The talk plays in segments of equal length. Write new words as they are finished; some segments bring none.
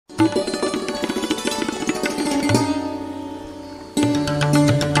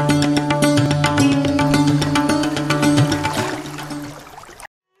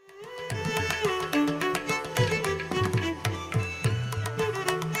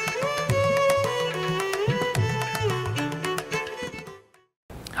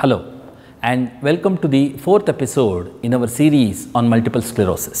Hello and welcome to the fourth episode in our series on multiple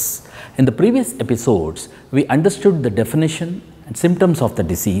sclerosis. In the previous episodes, we understood the definition and symptoms of the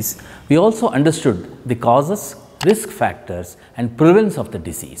disease. We also understood the causes, risk factors and prevalence of the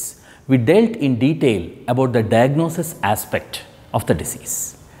disease. We dealt in detail about the diagnosis aspect of the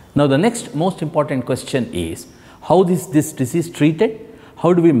disease. Now the next most important question is, how is this disease treated?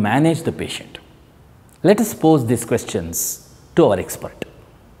 How do we manage the patient? Let us pose these questions to our expert.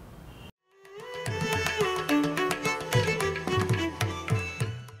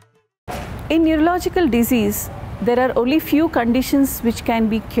 In neurological disease, there are only few conditions which can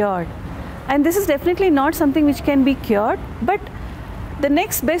be cured, and this is definitely not something which can be cured, but the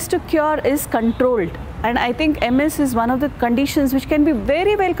next best to cure is controlled, and I think MS is one of the conditions which can be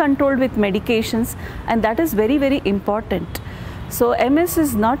very well controlled with medications, and that is very, very important. So MS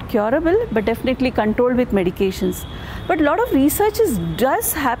is not curable but definitely controlled with medications, but a lot of research is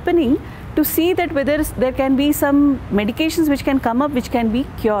just happening to see that whether there can be some medications which can come up which can be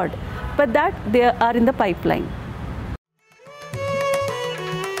cured, but that they are in the pipeline.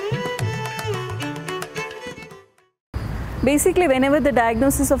 Basically, whenever the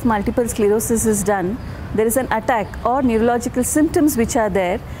diagnosis of multiple sclerosis is done, there is an attack or neurological symptoms which are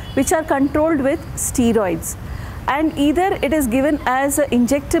there, which are controlled with steroids, and either it is given as an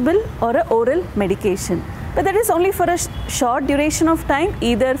injectable or an oral medication, but that is only for a short duration of time,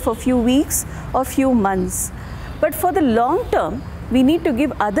 either for few weeks or few months. But for the long term, we need to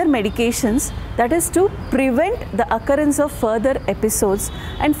give other medications, that is to prevent the occurrence of further episodes,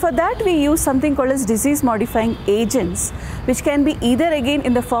 and for that we use something called as disease modifying agents, which can be either again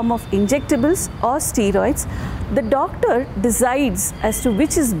in the form of injectables or steroids. The doctor decides as to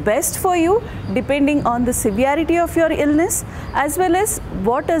which is best for you depending on the severity of your illness as well as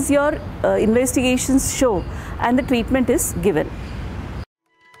what does your investigations show, and the treatment is given.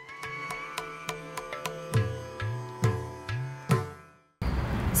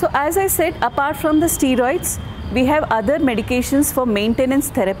 So as I said, apart from the steroids, we have other medications for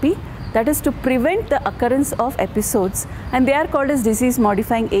maintenance therapy, that is to prevent the occurrence of episodes, and they are called as disease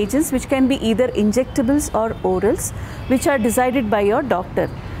modifying agents, which can be either injectables or orals, which are decided by your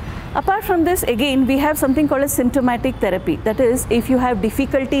doctor. Apart from this, again we have something called as symptomatic therapy, that is if you have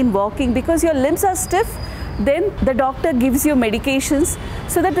difficulty in walking because your limbs are stiff, then the doctor gives you medications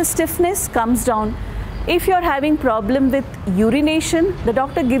so that the stiffness comes down. If you are having problem with urination, the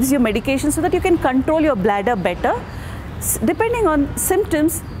doctor gives you medication so that you can control your bladder better. Depending on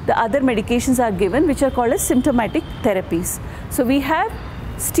symptoms, the other medications are given, which are called as symptomatic therapies. So we have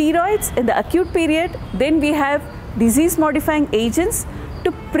steroids in the acute period, then we have disease modifying agents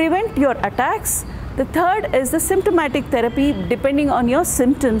to prevent your attacks. The third is the symptomatic therapy depending on your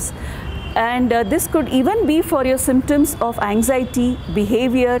symptoms, and this could even be for your symptoms of anxiety,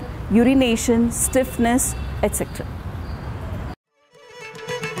 behavior, urination, stiffness, etc.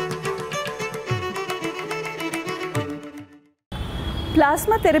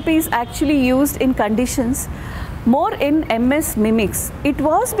 Plasma therapy is actually used in conditions more in MS mimics. It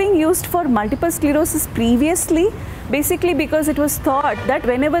was being used for multiple sclerosis previously, basically because it was thought that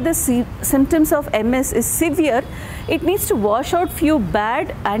whenever the symptoms of MS is severe, it needs to wash out few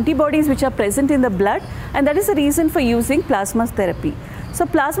bad antibodies which are present in the blood, and that is the reason for using plasma therapy. So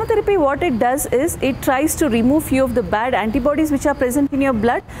plasma therapy, what it does is it tries to remove few of the bad antibodies which are present in your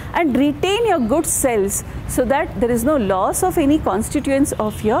blood and retain your good cells so that there is no loss of any constituents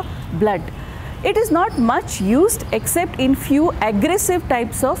of your blood. It is not much used except in few aggressive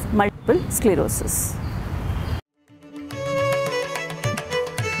types of multiple sclerosis.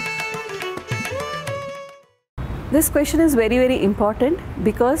 This question is very, very important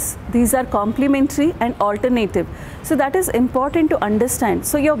because these are complementary and alternative. So that is important to understand.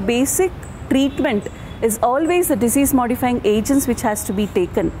 So your basic treatment is always the disease modifying agents which has to be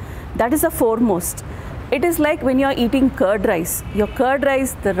taken. That is the foremost. It is like when you are eating curd rice. Your curd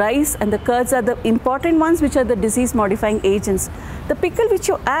rice, the rice and the curds are the important ones which are the disease modifying agents. The pickle which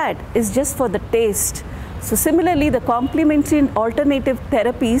you add is just for the taste. So similarly, the complementary and alternative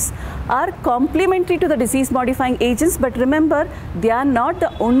therapies are complementary to the disease modifying agents, but remember, they are not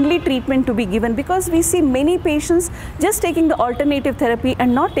the only treatment to be given, because we see many patients just taking the alternative therapy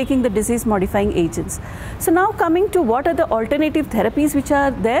and not taking the disease modifying agents. So now coming to what are the alternative therapies which are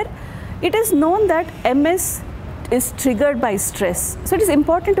there, it is known that MS is triggered by stress. So it is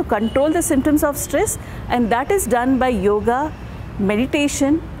important to control the symptoms of stress, and that is done by yoga,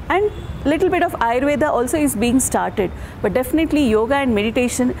 meditation, and little bit of Ayurveda also is being started, but definitely yoga and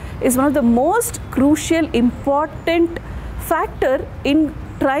meditation is one of the most crucial, important factor in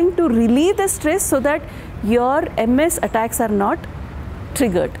trying to relieve the stress so that your MS attacks are not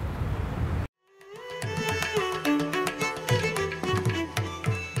triggered.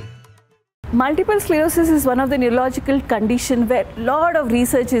 Multiple sclerosis is one of the neurological conditions where a lot of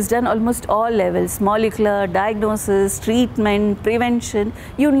research is done, almost all levels, molecular, diagnosis, treatment, prevention,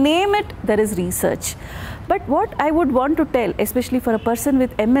 you name it, there is research. But what I would want to tell, especially for a person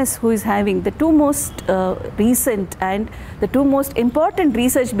with MS who is having the two most recent and the two most important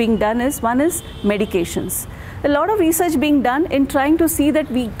research being done is, one is medications. A lot of research being done in trying to see that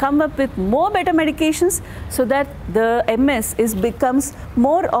we come up with more better medications so that the MS becomes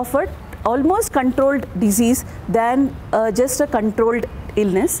more of a almost controlled disease than just a controlled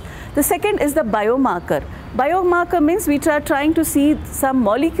illness. The second is the biomarker. Biomarker means we are trying to see some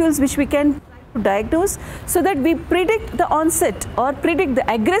molecules which we can diagnose so that we predict the onset or predict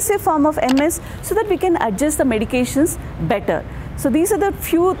the aggressive form of MS so that we can adjust the medications better. So these are the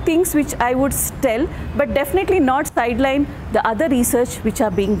few things which I would tell, but definitely not sideline the other research which are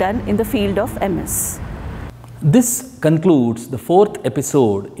being done in the field of MS. This concludes the fourth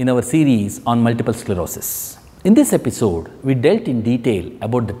episode in our series on multiple sclerosis. In this episode, we dealt in detail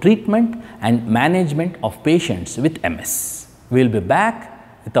about the treatment and management of patients with MS. We will be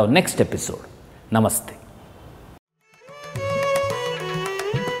back with our next episode. Namaste.